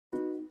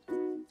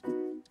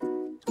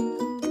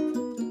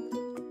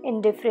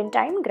in different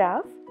time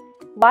graph,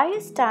 why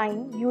is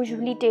time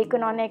usually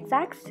taken on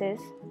x-axis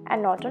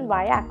and not on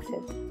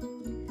y-axis?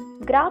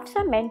 Graphs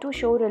are meant to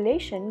show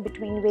relation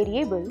between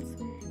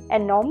variables,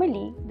 and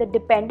normally the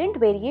dependent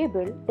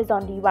variable is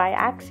on the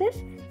y-axis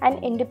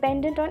and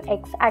independent on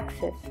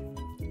x-axis.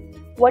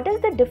 What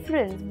is the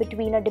difference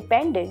between a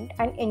dependent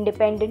and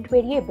independent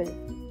variable?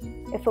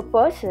 If a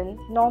person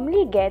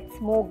normally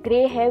gets more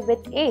grey hair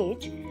with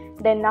age,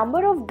 then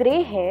number of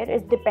grey hair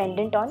is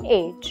dependent on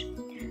age.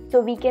 So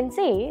we can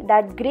say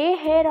that grey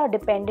hair are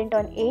dependent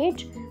on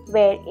age,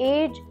 where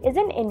age is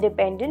an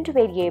independent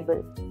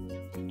variable.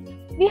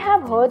 We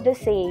have heard the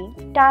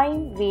saying,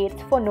 time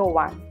waits for no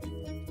one.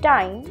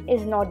 Time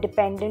is not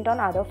dependent on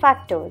other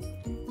factors.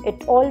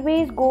 It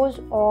always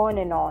goes on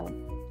and on.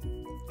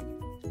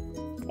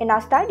 In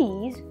our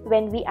studies,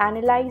 when we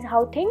analyze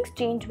how things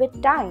change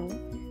with time,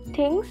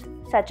 things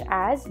such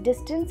as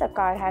distance a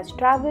car has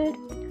travelled,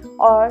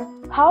 or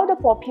how the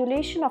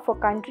population of a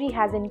country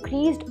has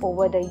increased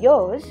over the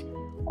years,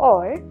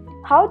 or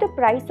how the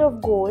price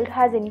of gold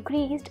has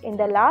increased in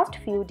the last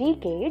few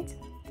decades,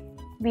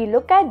 we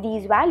look at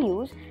these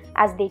values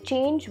as they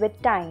change with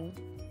time.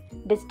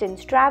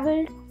 Distance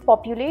travelled,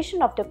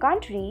 population of the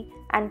country,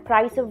 and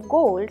price of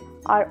gold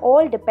are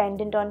all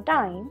dependent on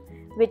time,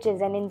 which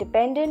is an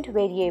independent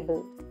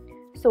variable.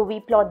 So we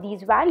plot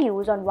these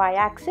values on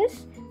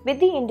y-axis with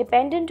the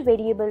independent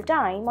variable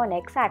time on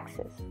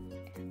x-axis.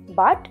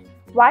 But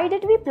why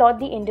did we plot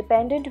the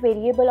independent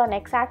variable on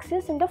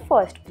x-axis in the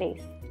first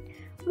place?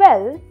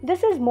 Well,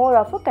 this is more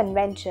of a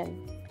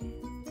convention.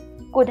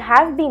 Could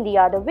have been the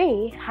other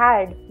way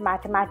had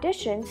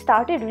mathematicians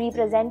started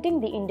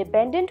representing the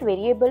independent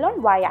variable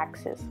on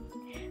y-axis.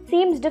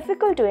 Seems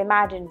difficult to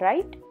imagine,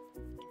 right?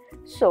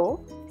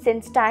 So,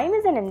 since time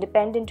is an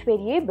independent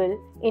variable,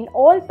 in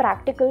all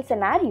practical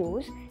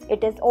scenarios,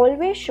 it is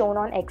always shown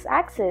on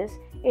x-axis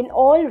in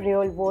all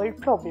real-world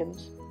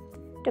problems.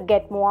 To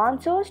get more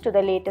answers to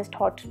the latest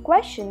HOTS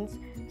questions,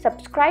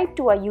 subscribe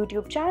to our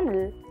YouTube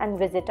channel and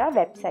visit our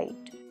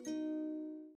website.